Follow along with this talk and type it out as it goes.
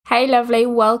Hey lovely,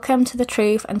 welcome to the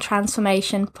Truth and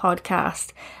Transformation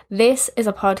podcast. This is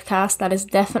a podcast that is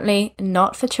definitely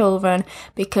not for children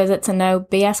because it's a no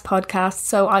BS podcast,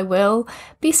 so I will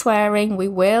be swearing, we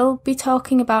will be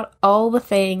talking about all the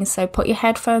things, so put your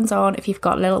headphones on if you've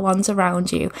got little ones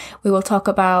around you. We will talk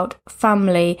about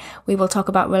family, we will talk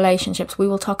about relationships, we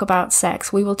will talk about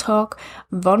sex, we will talk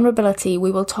vulnerability,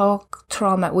 we will talk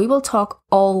trauma, we will talk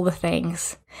all the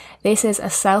things. This is a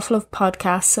self-love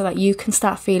podcast so that you can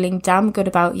start feeling damn good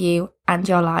about you and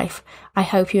your life. I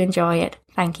hope you enjoy it.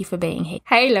 Thank you for being here.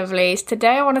 Hey lovelies,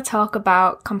 today I want to talk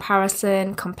about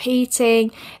comparison,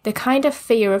 competing, the kind of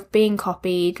fear of being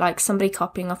copied, like somebody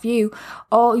copying of you,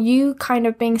 or you kind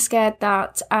of being scared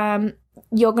that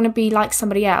you're going to be like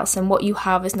somebody else and what you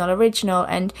have is not original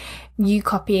and you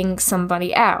copying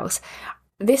somebody else.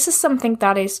 This is something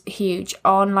that is huge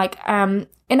on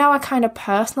in our kind of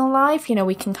personal life,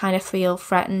 we can kind of feel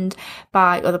threatened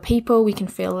by other people, we can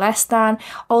feel less than.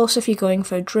 Also, if you're going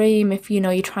for a dream, if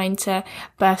you're trying to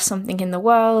birth something in the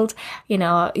world, you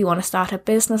want to start a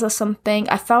business or something,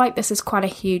 I feel like this is quite a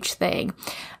huge thing.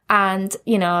 And,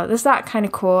 there's that kind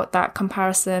of quote that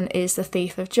comparison is the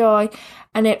thief of joy,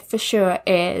 and it for sure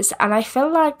is. And I feel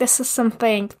like this is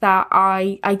something that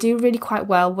I do really quite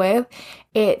well with.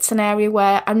 It's an area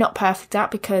where I'm not perfect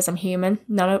at because I'm human.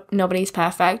 Nobody's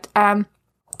perfect. But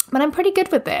I'm pretty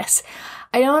good with this.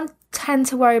 I don't tend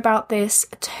to worry about this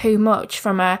too much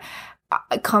from a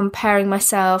comparing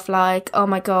myself like, oh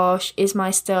my gosh, is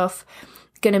my stuff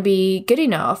going to be good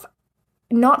enough?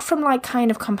 Not from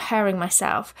kind of comparing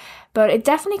myself, but it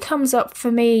definitely comes up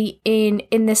for me in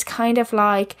this kind of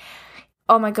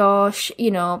oh my gosh,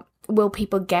 will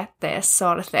people get this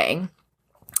sort of thing?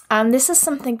 And this is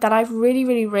something that I've really,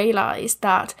 really realised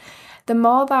that the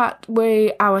more that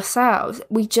we ourselves,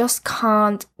 we just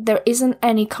can't, there isn't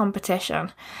any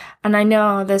competition. And I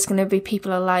know there's going to be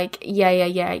people who are like,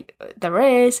 yeah, there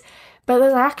is. But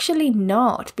there's actually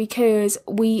not, because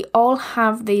we all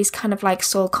have these kind of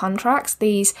soul contracts,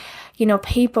 these,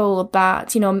 people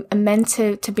that, are meant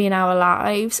to be in our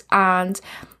lives. And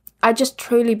I just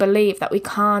truly believe that we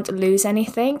can't lose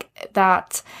anything,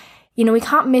 that, we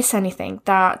can't miss anything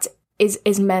that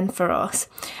is meant for us.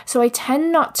 So I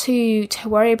tend not to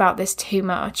worry about this too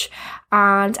much.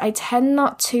 And I tend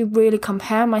not to really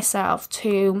compare myself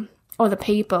to other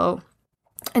people.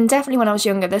 And definitely when I was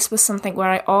younger, this was something where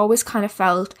I always kind of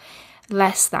felt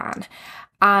less than.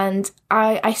 And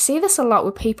I see this a lot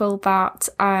with people that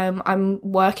I'm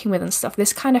working with and stuff,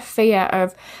 this kind of fear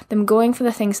of them going for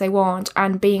the things they want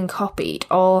and being copied,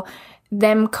 or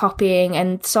them copying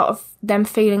and sort of them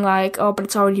feeling like, oh, but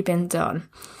it's already been done.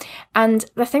 And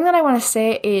the thing that I want to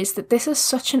say is that this is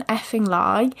such an effing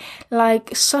lie,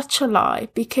 such a lie,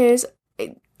 because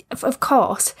of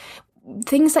course,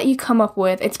 things that you come up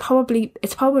with, it's probably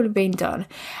been done.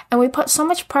 And we put so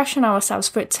much pressure on ourselves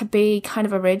for it to be kind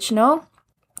of original.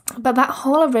 But that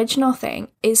whole original thing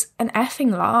is an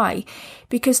effing lie,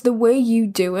 because the way you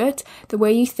do it, the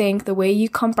way you think, the way you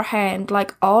comprehend,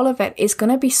 all of it is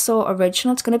going to be so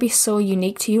original. It's going to be so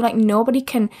unique to you. Nobody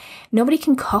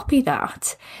can copy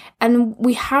that. And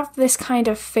we have this kind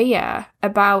of fear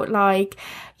about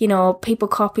people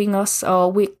copying us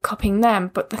or we copying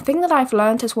them. But the thing that I've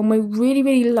learned is when we're really,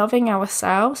 really loving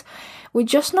ourselves, we're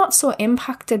just not so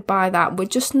impacted by that. We're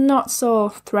just not so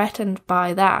threatened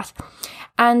by that.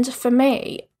 And for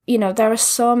me, there are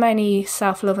so many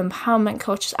self-love empowerment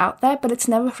coaches out there, but it's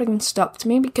never freaking stopped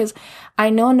me, because I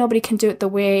know nobody can do it the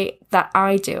way that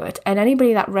I do it. And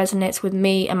anybody that resonates with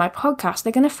me and my podcast,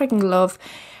 they're going to freaking love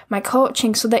my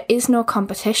coaching. So there is no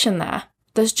competition there.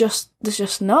 There's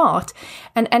just not.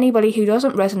 And anybody who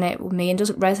doesn't resonate with me and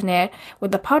doesn't resonate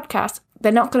with the podcast,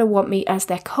 they're not going to want me as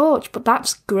their coach. But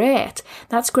that's great.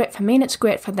 That's great for me and it's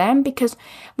great for them, because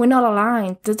we're not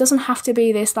aligned. There doesn't have to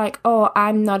be this oh,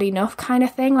 I'm not enough kind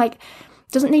of thing.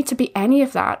 Doesn't need to be any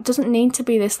of that. Doesn't need to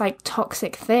be this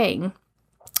toxic thing.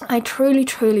 I truly,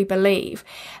 truly believe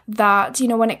that,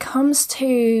 when it comes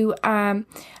to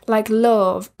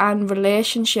love and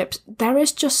relationships, there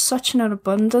is just such an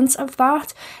abundance of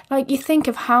that. You think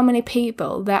of how many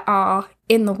people there are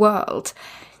in the world.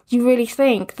 You really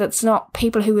think that's not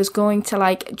people who is going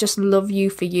to just love you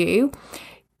for you.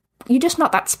 You're just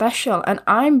not that special, and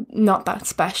I'm not that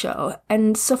special.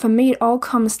 And so for me, it all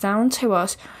comes down to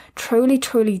us truly,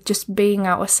 truly just being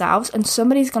ourselves, and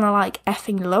somebody's going to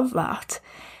effing love that.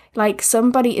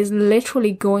 Somebody is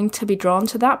literally going to be drawn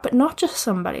to that, but not just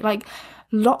somebody,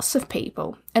 lots of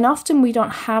people. And often we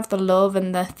don't have the love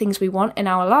and the things we want in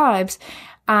our lives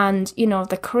and,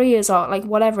 the careers or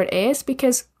whatever it is,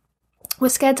 because we're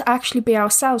scared to actually be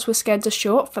ourselves. We're scared to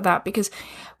show up for that because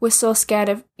we're so scared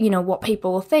of, what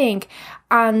people will think,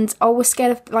 or we're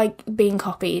scared of like being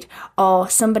copied or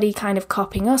somebody kind of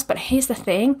copying us. But here's the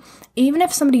thing, even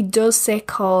if somebody does say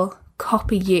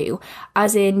copy you,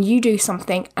 as in you do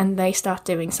something and they start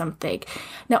doing something.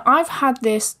 Now, I've had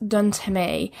this done to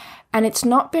me, and it's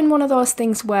not been one of those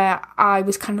things where I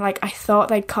was kind of like, I thought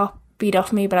they'd copied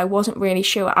off me, but I wasn't really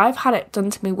sure. I've had it done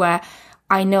to me where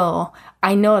I know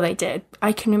they did.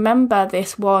 I can remember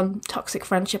this one toxic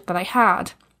friendship that I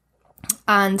had.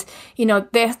 And,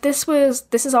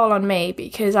 this is all on me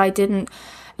because I didn't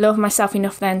love myself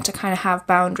enough then to kind of have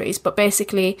boundaries. But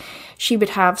basically, she would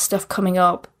have stuff coming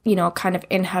up, kind of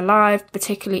in her life,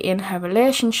 particularly in her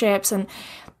relationships. And,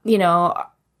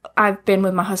 I've been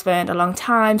with my husband a long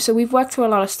time, so we've worked through a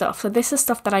lot of stuff. So this is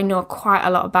stuff that I know quite a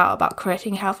lot about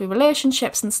creating healthy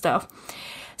relationships and stuff.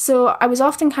 So I was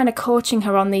often kind of coaching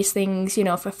her on these things,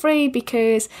 for free,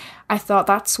 because I thought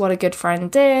that's what a good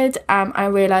friend did. I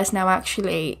realise now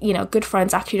actually, good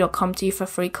friends actually don't come to you for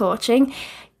free coaching.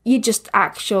 You're just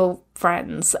actual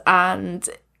friends, and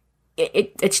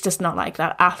it's just not like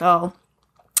that at all.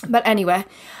 But anyway,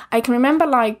 I can remember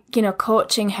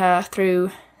coaching her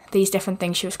through these different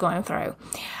things she was going through.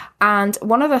 And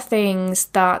one of the things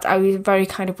that I was very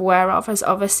kind of aware of is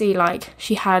obviously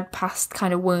she had past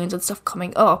kind of wounds and stuff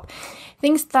coming up.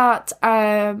 Things that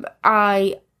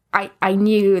I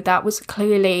knew that was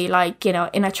clearly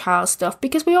inner child stuff,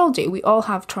 because we all do. We all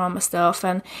have trauma stuff,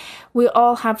 and we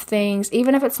all have things,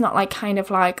 even if it's not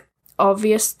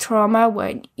obvious trauma,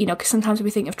 where, because sometimes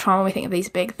we think of trauma, we think of these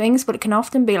big things, but it can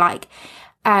often be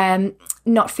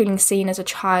not feeling seen as a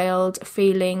child,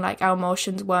 feeling like our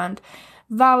emotions weren't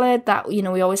valid, that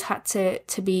we always had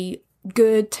to be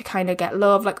good to kind of get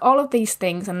love, all of these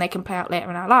things, and they can play out later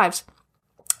in our lives.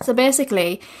 So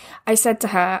basically I said to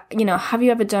her, have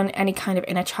you ever done any kind of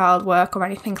inner child work or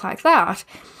anything like that?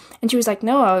 And she was like,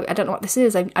 no, I don't know what this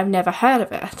is, I've never heard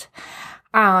of it.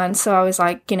 And so I was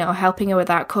helping her with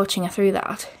that, coaching her through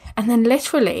that. And then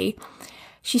literally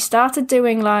she started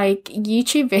doing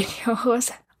YouTube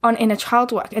videos on inner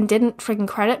child work and didn't freaking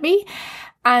credit me.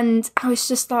 And I was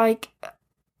just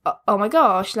oh my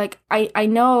gosh, I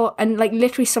know. And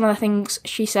literally some of the things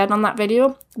she said on that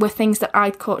video were things that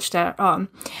I'd coached her on.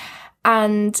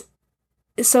 And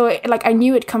so I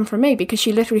knew it'd come from me, because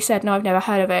she literally said, no, I've never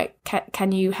heard of it.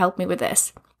 Can you help me with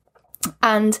this?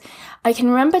 And I can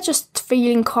remember just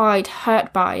feeling quite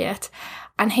hurt by it.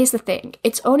 And here's the thing,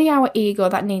 it's only our ego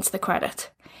that needs the credit.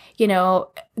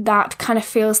 That kind of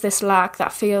feels this lack,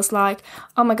 that feels like,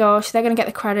 oh my gosh, they're going to get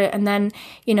the credit, and then,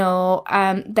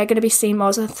 they're going to be seen more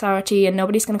as authority and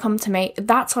nobody's going to come to me.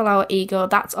 That's all our ego.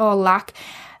 That's all lack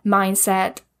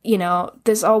mindset.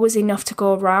 There's always enough to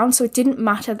go around. So it didn't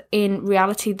matter in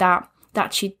reality that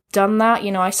she'd done that.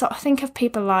 I sort of think of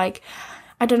people I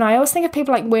always think of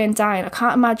people like Wayne Dyer. I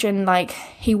can't imagine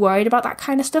he worried about that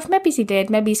kind of stuff. Maybe he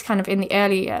did. Maybe he's kind of in the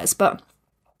early years. But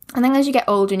I think as you get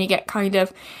older and you get kind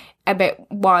of a bit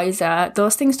wiser,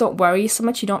 those things don't worry you so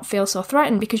much. You don't feel so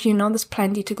threatened, because there's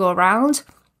plenty to go around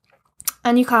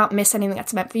and you can't miss anything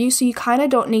that's meant for you. So you kind of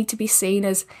don't need to be seen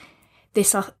as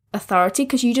this authority,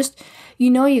 because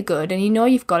you're good and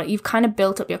you've got it. You've kind of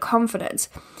built up your confidence.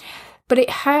 But it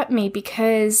hurt me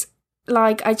because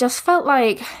I just felt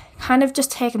kind of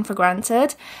just taken for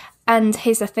granted. And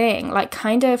here's the thing,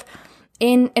 kind of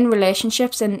in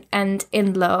relationships and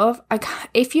in love,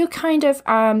 if you kind of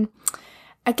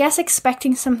I guess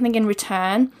expecting something in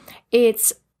return,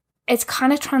 it's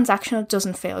kind of transactional,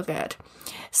 doesn't feel good.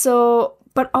 So,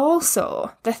 but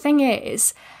also the thing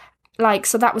is,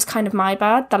 so that was kind of my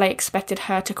bad, that I expected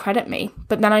her to credit me.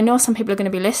 But then I know some people are going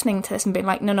to be listening to this and being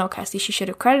like, no, Kirsty, she should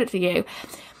have credited you.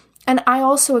 And I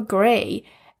also agree.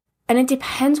 And it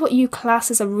depends what you class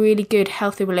as a really good,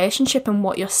 healthy relationship and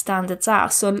what your standards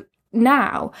are. So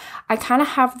now I kind of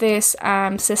have this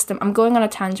system. I'm going on a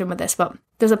tangent with this, but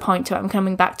there's a point to it. I'm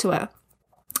coming back to it.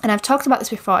 And I've talked about this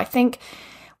before. I think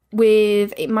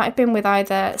it might have been with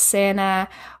either Sana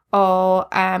or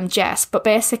Jess, but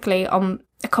basically on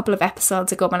a couple of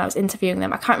episodes ago when I was interviewing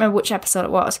them, I can't remember which episode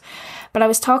it was, but I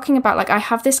was talking about I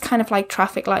have this kind of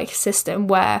traffic light system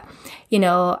where,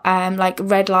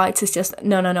 red lights is just,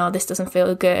 no, this doesn't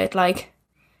feel good.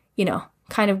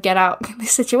 Kind of get out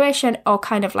this situation, or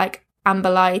kind of amber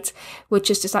light, which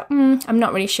is just I'm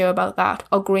not really sure about that,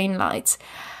 or green lights.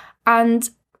 And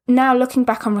now looking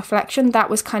back on reflection, that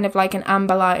was kind of an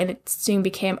amber light, and it soon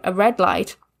became a red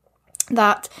light.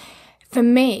 That for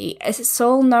me, is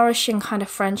soul nourishing kind of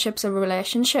friendships or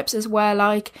relationships is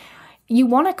where you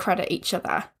want to credit each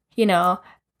other,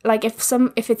 like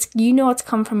if it's, you know, it's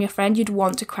come from your friend, you'd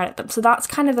want to credit them. So that's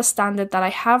kind of the standard that I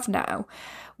have now,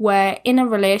 where in a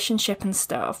relationship and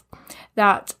stuff,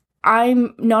 that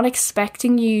I'm not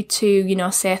expecting you to, you know,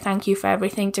 say thank you for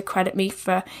everything, to credit me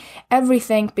for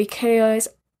everything, because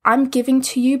I'm giving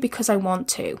to you because I want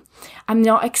to. I'm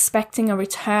not expecting a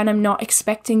return. I'm not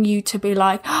expecting you to be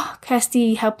like, oh,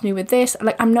 Kirsty helped me with this.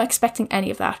 Like, I'm not expecting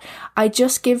any of that. I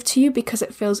just give to you because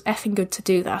it feels effing good to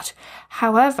do that.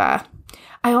 However,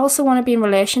 I also want to be in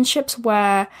relationships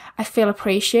where I feel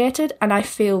appreciated and I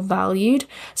feel valued.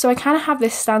 So I kind of have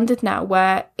this standard now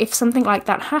where if something like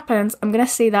that happens, I'm going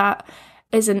to see that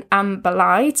as an amber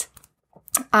light.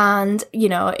 And, you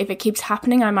know, if it keeps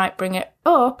happening, I might bring it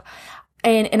up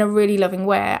in a really loving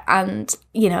way, and,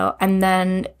 you know, and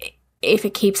then if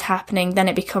it keeps happening, then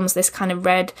it becomes this kind of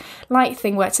red light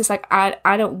thing where it's just like,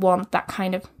 I don't want that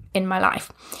kind of in my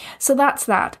life. So that's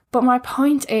that. But my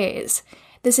point is,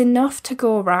 there's enough to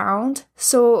go around.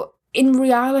 So in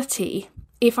reality,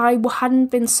 if I hadn't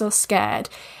been so scared,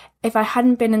 if I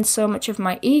hadn't been in so much of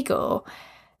my ego,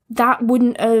 that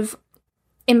wouldn't have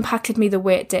impacted me the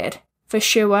way it did. For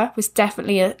sure, it was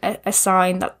definitely a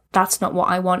sign that that's not what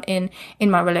I want in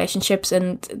my relationships,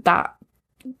 and that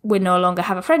we no longer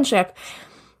have a friendship.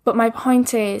 But my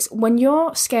point is, when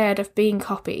you're scared of being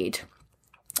copied,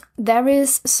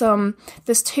 there's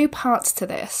two parts to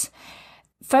this.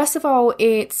 First of all,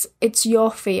 it's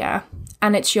your fear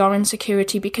and it's your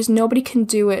insecurity, because nobody can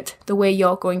do it the way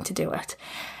you're going to do it.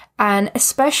 And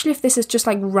especially if this is just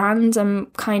like random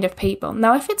kind of people.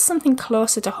 Now, if it's something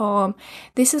closer to home,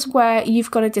 this is where you've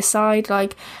got to decide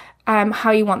like how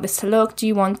you want this to look. Do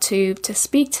you want to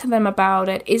speak to them about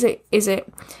it? Is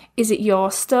it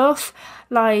your stuff?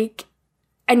 Like,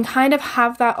 and kind of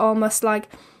have that almost like,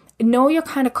 know your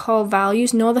kind of core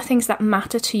values, know the things that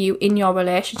matter to you in your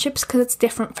relationships, because it's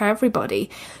different for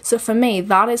everybody. So for me,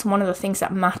 that is one of the things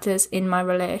that matters in my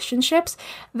relationships,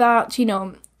 that, you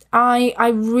know,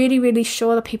 I really, really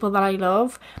show the people that I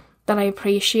love that I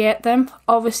appreciate them,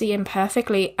 obviously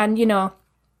imperfectly. And, you know,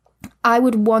 I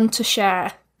would want to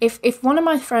share. If one of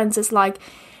my friends is like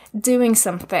doing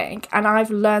something and I've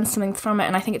learned something from it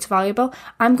and I think it's valuable,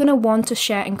 I'm going to want to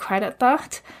share and credit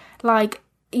that. Like,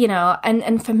 you know,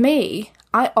 and for me,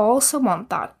 I also want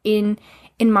that in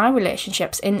my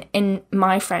relationships, in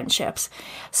my friendships.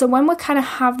 So when we kind of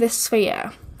have this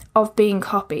fear of being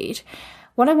copied,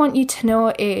 what I want you to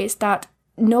know is that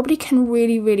nobody can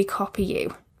really, really copy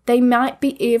you. They might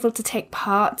be able to take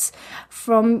parts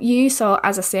from you. So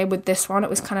as I say, with this one, it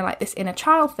was kind of like this inner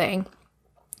child thing,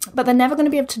 but they're never going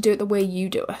to be able to do it the way you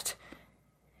do it.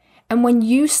 And when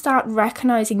you start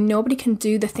recognizing nobody can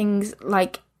do the things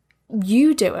like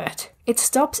you do it, it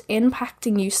stops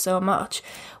impacting you so much.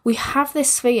 We have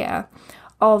this fear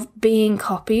of being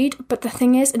copied, but the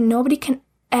thing is, nobody can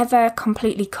ever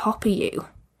completely copy you.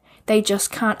 They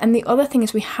just can't. And the other thing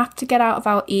is, we have to get out of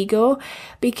our ego,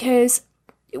 because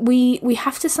we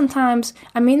have to sometimes,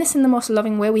 I mean this in the most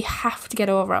loving way, we have to get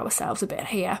over ourselves a bit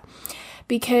here,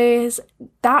 because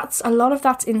a lot of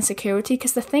that's insecurity.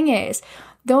 Because the thing is,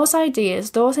 those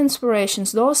ideas, those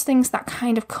inspirations, those things that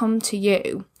kind of come to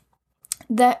you,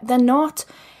 they're not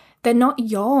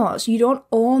yours. You don't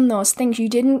own those things. You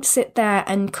didn't sit there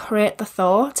and create the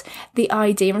thought, the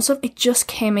idea and stuff. It just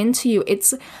came into you.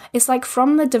 It's like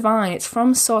from the divine. It's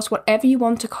from source, whatever you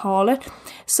want to call it.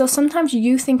 So sometimes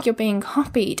you think you're being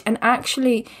copied, and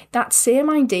actually that same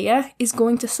idea is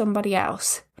going to somebody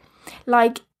else.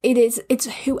 Like, it's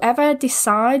whoever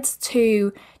decides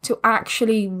to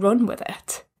actually run with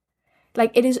it.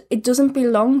 Like, it doesn't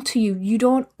belong to you. You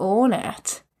don't own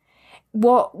it.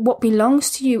 What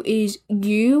belongs to you is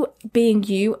you being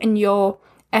you and your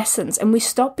essence. And we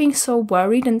stop being so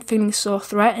worried and feeling so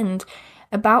threatened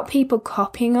about people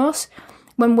copying us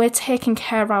when we're taking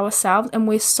care of ourselves and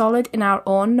we're solid in our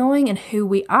own knowing and who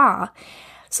we are.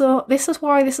 So this is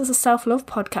why this is a self-love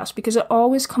podcast, because it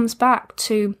always comes back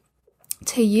to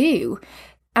you.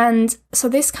 And so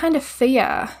this kind of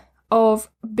fear of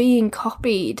being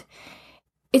copied,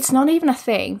 it's not even a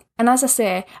thing. And as I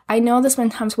say, I know there's been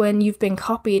times when you've been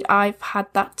copied. I've had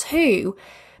that too.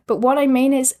 But what I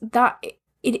mean is that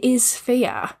it is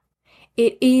fear.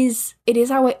 It is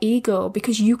our ego,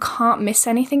 because you can't miss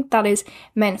anything that is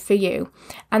meant for you.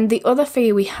 And the other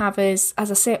fear we have is,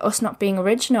 as I say, us not being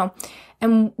original.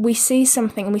 And we see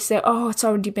something and we say, oh, it's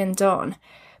already been done.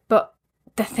 But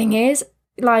the thing is,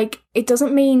 like, it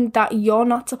doesn't mean that you're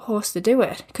not supposed to do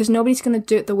it, because nobody's going to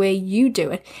do it the way you do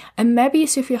it. And maybe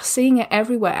it's if you're seeing it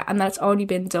everywhere and that's already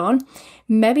been done,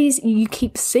 maybe you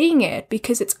keep seeing it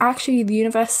because it's actually the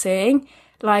universe saying,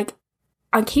 like,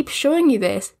 I keep showing you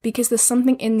this because there's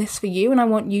something in this for you and I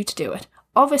want you to do it.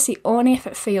 obviously only if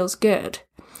it feels good.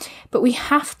 But we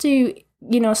have to,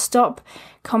 stop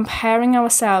comparing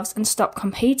ourselves and stop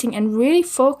competing and really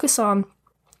focus on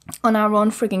our own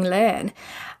frigging lane.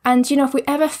 And, if we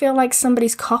ever feel like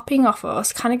somebody's copying off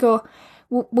us, kind of go,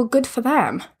 well, good for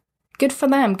them. Good for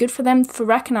them. Good for them for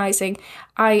recognizing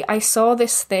I saw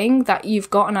this thing that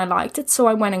you've got and I liked it, so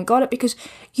I went and got it, because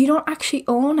you don't actually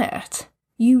own it.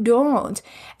 You don't.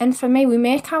 And for me, we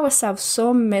make ourselves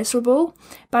so miserable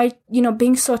by,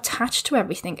 being so attached to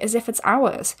everything as if it's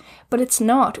ours. But it's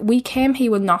not. We came here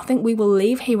with nothing. We will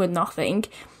leave here with nothing.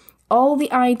 All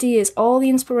the ideas, all the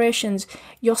inspirations,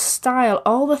 your style,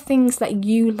 all the things that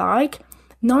you like,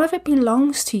 none of it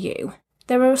belongs to you.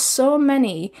 There are so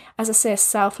many, as I say,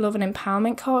 self-love and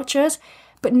empowerment coaches,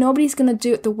 but nobody's going to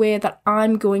do it the way that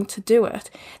I'm going to do it.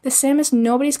 The same as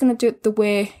nobody's going to do it the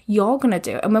way you're going to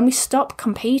do it. And when we stop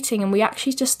competing and we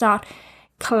actually just start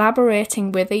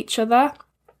collaborating with each other,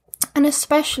 and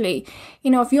especially,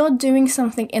 if you're doing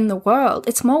something in the world,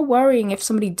 it's more worrying if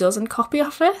somebody doesn't copy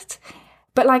off it.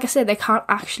 But like I said, they can't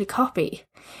actually copy.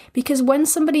 Because when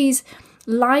somebody's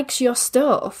likes your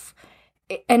stuff,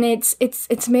 and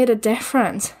it's made a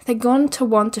difference, they're going to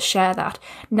want to share that.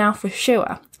 Now, for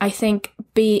sure, I think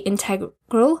be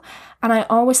integral, and I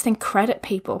always think credit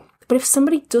people. But if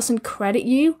somebody doesn't credit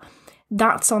you,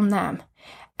 that's on them.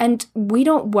 And we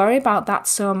don't worry about that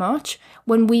so much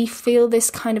when we feel this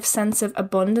kind of sense of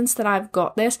abundance that I've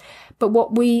got this. But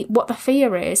what the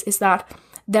fear is that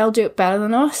they'll do it better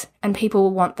than us and people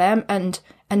will want them and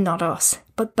not us.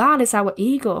 But that is our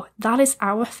ego. That is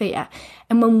our fear.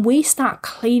 And when we start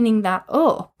cleaning that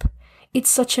up,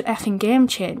 it's such an effing game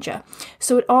changer.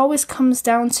 So it always comes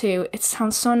down to, it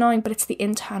sounds so annoying, but it's the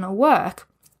internal work.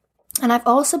 And I've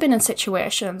also been in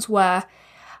situations where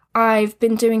I've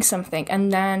been doing something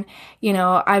and then,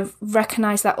 I've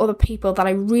recognized that other people that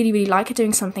I really, really like are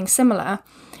doing something similar,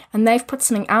 and they've put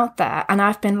something out there and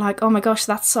I've been like, oh my gosh,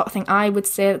 that's the sort of thing I would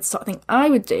say, that's the sort of thing I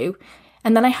would do.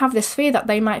 And then I have this fear that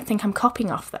they might think I'm copying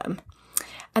off them.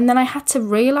 And then I had to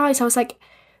realize, I was like,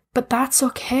 but that's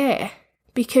okay,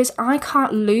 because I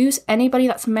can't lose anybody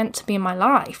that's meant to be in my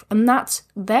life, and that's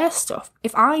their stuff.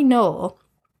 If I know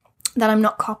that I'm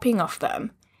not copying off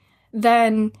them,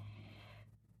 then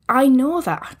I know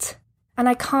that, and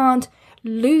I can't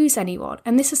lose anyone.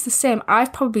 And this is the same.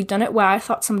 I've probably done it where I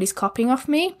thought somebody's copying off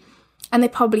me, and they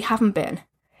probably haven't been.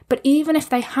 But even if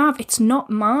they have, it's not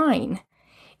mine.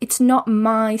 It's not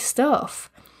my stuff.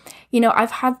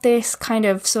 I've had this kind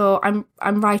of, so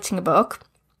I'm writing a book.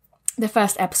 The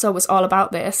first episode was all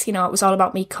about this. It was all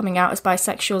about me coming out as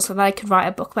bisexual so that I could write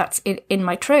a book that's in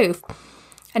my truth.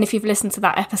 And if you've listened to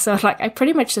that episode, I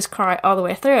pretty much just cry all the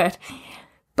way through it.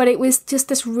 But it was just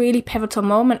this really pivotal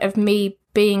moment of me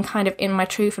being kind of in my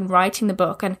truth and writing the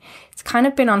book. And it's kind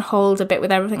of been on hold a bit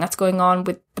with everything that's going on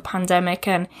with the pandemic,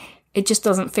 and it just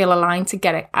doesn't feel aligned to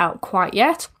get it out quite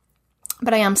yet.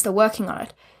 But I am still working on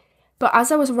it. But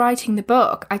as I was writing the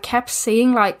book, I kept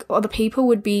seeing other people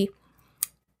would be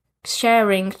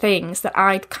sharing things that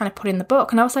I'd kind of put in the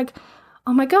book. And I was like,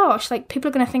 oh my gosh, people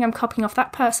are going to think I'm copying off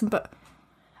that person. But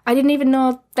I didn't even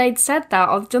know they'd said that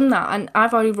or done that. And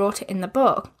I've already wrote it in the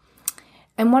book.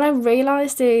 And what I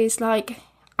realised is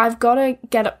I've got to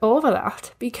get over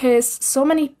that, because so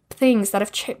many things that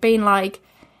have been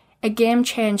a game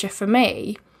changer for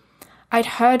me, I'd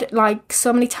heard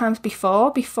so many times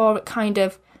before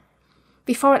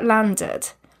it landed,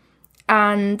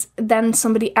 and then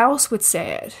somebody else would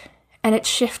say it, and it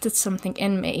shifted something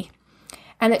in me.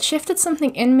 And it shifted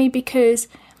something in me because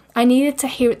I needed to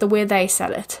hear it the way they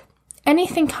said it.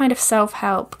 Anything kind of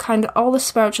self-help, kind of all the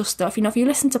spiritual stuff, if you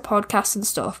listen to podcasts and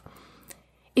stuff,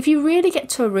 if you really get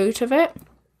to a root of it,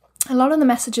 a lot of the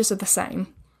messages are the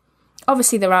same.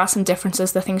 Obviously, there are some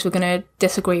differences, the things we're going to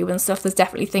disagree with and stuff. There's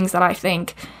definitely things that I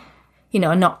think,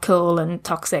 are not cool and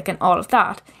toxic and all of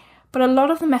that. But a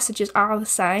lot of the messages are the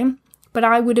same, but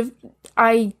I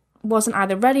wasn't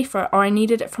either ready for it or I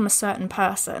needed it from a certain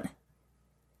person.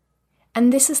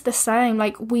 And this is the same,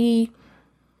 we're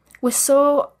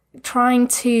so trying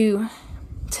to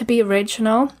be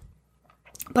original,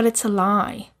 but it's a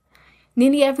lie.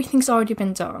 Nearly everything's already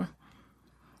been done.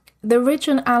 The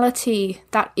originality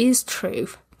that is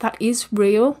truth, that is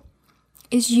real,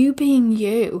 is you being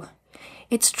you.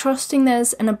 It's trusting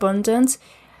there's an abundance,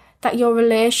 that your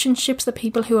relationships, the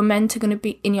people who are meant to going to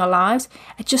be in your lives,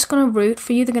 are just going to root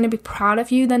for you. They're going to be proud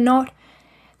of you. They're not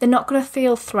going to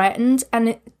feel threatened,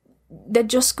 and they're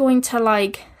just going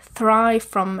to thrive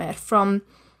from it, from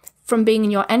being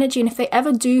in your energy. And if they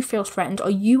ever do feel threatened, or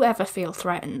you ever feel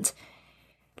threatened,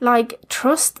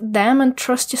 trust them and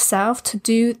trust yourself to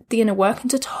do the inner work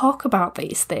and to talk about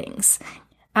these things.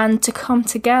 and to come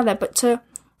together, but to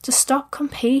stop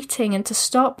competing and to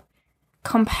stop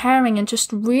comparing and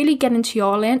just really get into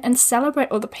your lane and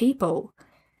celebrate other people.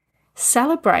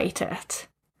 Celebrate it.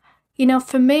 You know,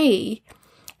 for me,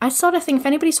 I sort of think if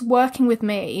anybody's working with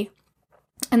me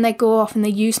and they go off and they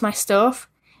use my stuff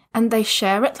and they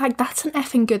share it, like, that's an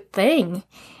effing good thing.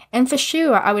 And for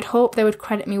sure, I would hope they would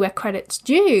credit me where credit's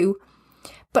due.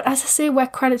 But as I say, where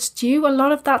credit's due, a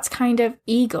lot of that's kind of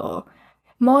ego.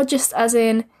 More just as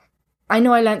in, I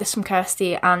know I learned this from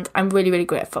Kirsty and I'm really, really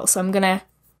grateful. So I'm going to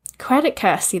credit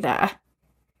Kirsty there.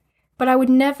 But I would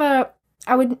never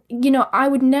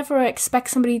expect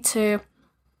somebody to,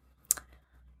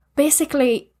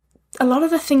 basically, a lot of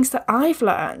the things that I've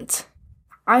learned,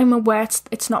 I'm aware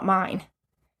it's not mine.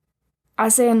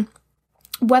 As in,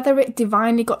 whether it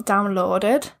divinely got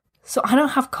downloaded, so I don't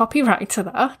have copyright to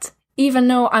that, even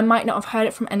though I might not have heard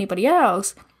it from anybody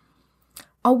else,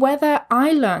 or whether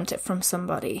I learned it from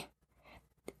somebody.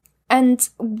 And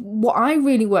what I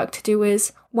really work to do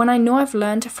is, when I know I've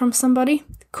learned it from somebody,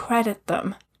 credit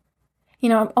them. You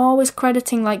know, I'm always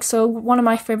crediting, like, so one of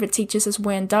my favourite teachers is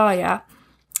Wayne Dyer.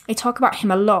 I talk about him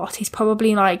a lot. He's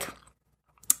probably, like,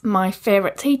 my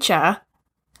favourite teacher,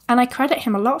 and I credit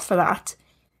him a lot for that.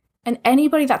 And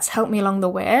anybody that's helped me along the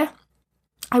way,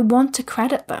 I want to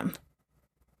credit them.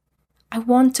 I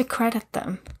want to credit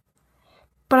them.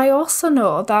 But I also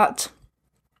know that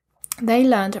they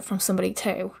learned it from somebody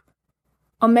too.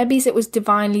 Or maybe it was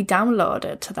divinely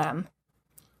downloaded to them.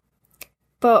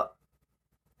 But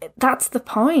that's the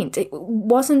point. It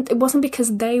wasn't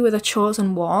because they were the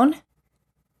chosen one.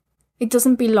 It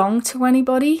doesn't belong to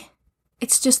anybody.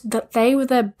 It's just that they were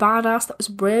the badass that was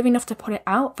brave enough to put it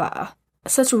out there.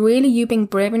 So it's really you being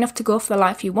brave enough to go for the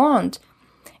life you want.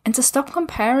 And to stop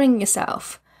comparing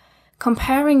yourself.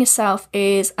 Comparing yourself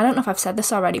is, I don't know if I've said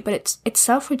this already, but it's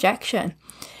self-rejection.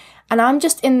 And I'm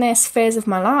just in this phase of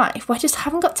my life where I just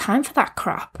haven't got time for that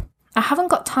crap. I haven't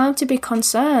got time to be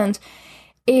concerned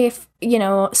if, you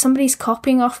know, somebody's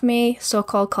copying off me,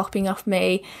 so-called copying off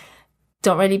me.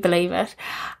 Don't really believe it.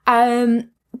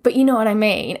 But you know what I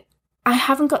mean. I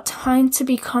haven't got time to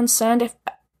be concerned if,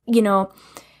 you know,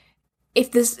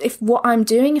 if what I'm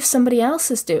doing, if somebody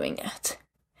else is doing it.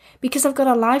 Because I've got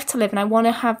a life to live and I want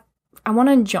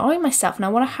to enjoy myself and I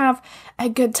want to have a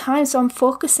good time. So I'm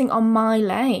focusing on my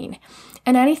lane.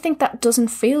 And anything that doesn't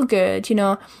feel good, you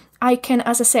know, I can,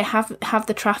 as I say, have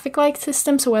the traffic light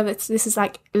system. So whether this is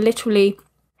like literally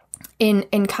in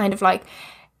kind of like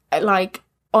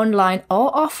online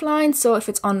or offline. So if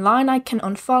it's online, I can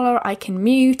unfollow, I can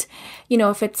mute. You know,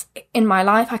 if it's in my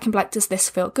life, I can be like, does this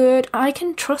feel good? I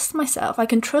can trust myself. I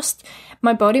can trust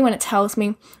my body when it tells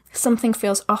me something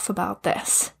feels off about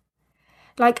this.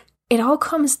 Like, it all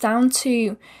comes down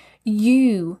to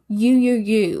you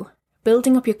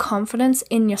building up your confidence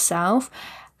in yourself.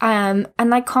 And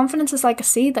like, confidence is like a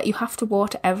seed that you have to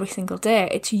water every single day.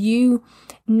 It's you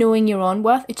knowing your own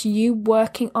worth. It's you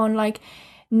working on, like,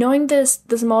 knowing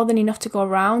there's more than enough to go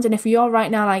around. And if you're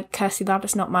right now like, Kirsty, that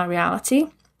is not my reality,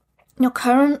 your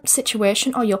current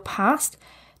situation or your past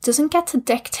doesn't get to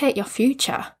dictate your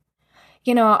future.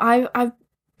 You know, I've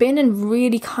been in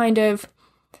really kind of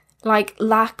like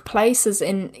lack places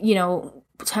in, you know,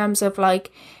 terms of like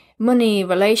money,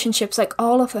 relationships, like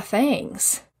all of the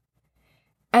things.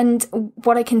 And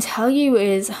what I can tell you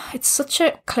is, it's such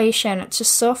a cliche and it's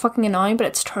just so fucking annoying, but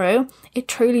it's true. It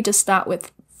truly does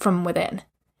start from within.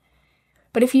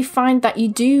 But if you find that you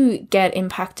do get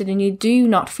impacted and you do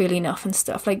not feel enough and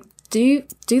stuff, like, do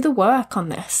the work on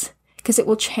this, because it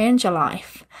will change your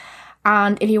life.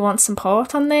 And if you want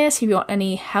support on this, if you want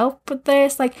any help with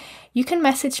this, like, you can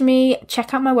message me,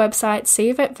 check out my website, see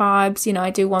if it vibes. You know, I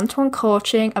do one-to-one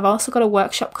coaching. I've also got a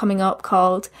workshop coming up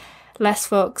called Less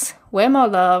Fucks, Way More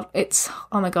Love. It's,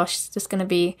 oh my gosh, it's just going to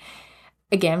be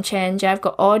a game changer. I've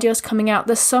got audios coming out.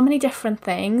 There's so many different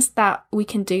things that we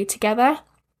can do together.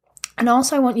 And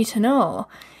also I want you to know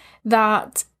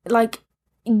that, like,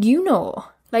 you know,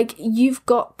 like, you've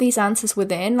got these answers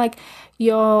within. Like,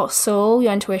 your soul,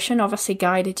 your intuition obviously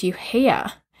guided you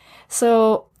here.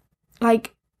 So,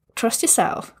 like, trust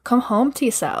yourself. Come home to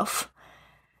yourself.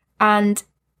 And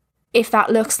if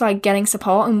that looks like getting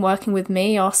support and working with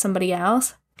me or somebody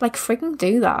else, like, frigging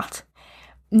do that.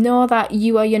 Know that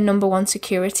you are your number one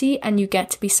security and you get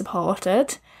to be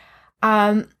supported.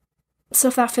 So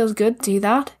if that feels good, do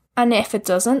that. And if it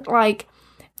doesn't, like,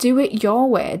 do it your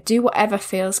way. Do whatever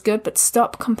feels good, but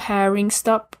stop comparing,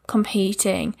 stop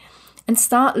competing, and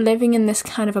start living in this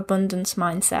kind of abundance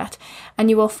mindset. And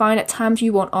you will find at times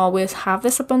you won't always have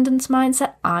this abundance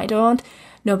mindset. I don't.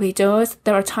 Nobody does.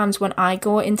 There are times when I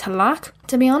go into lack.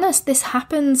 To be honest, this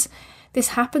happens this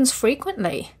happens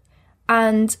frequently.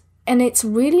 And it's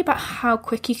really about how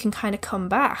quick you can kind of come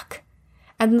back.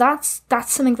 And that's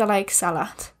something that I excel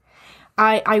at.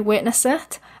 I witness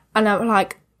it, and I'm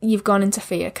like, you've gone into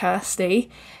fear, Kirsty.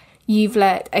 You've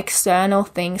let external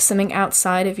things, something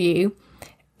outside of you,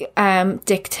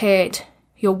 dictate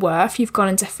your worth. You've gone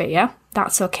into fear.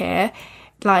 That's okay.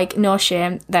 Like, no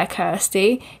shame there,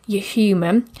 Kirsty. You're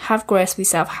human. Have grace with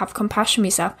yourself. Have compassion with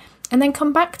yourself. And then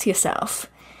come back to yourself.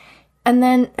 And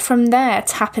then from there,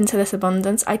 tap into this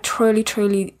abundance. I truly,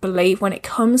 truly believe when it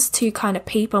comes to kind of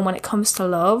people and when it comes to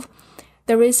love,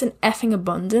 there is an effing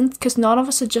abundance, because none of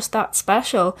us are just that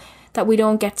special that we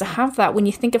don't get to have that. When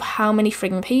you think of how many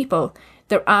frigging people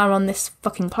there are on this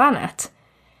fucking planet,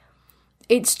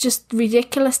 it's just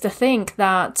ridiculous to think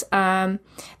that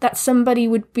that somebody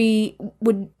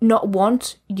would not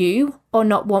want you, or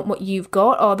not want what you've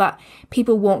got, or that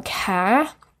people won't care.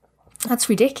 That's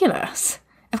ridiculous.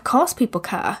 Of course people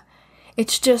care.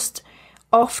 It's just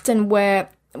often we're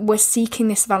seeking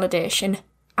this validation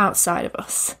outside of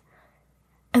us.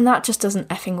 And that just doesn't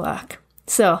effing work.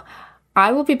 So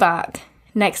I will be back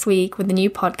next week with a new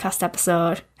podcast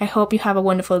episode. I hope you have a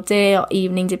wonderful day or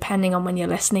evening, depending on when you're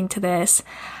listening to this.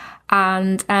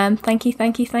 And thank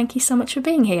you so much for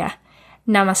being here.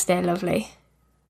 Namaste, lovely.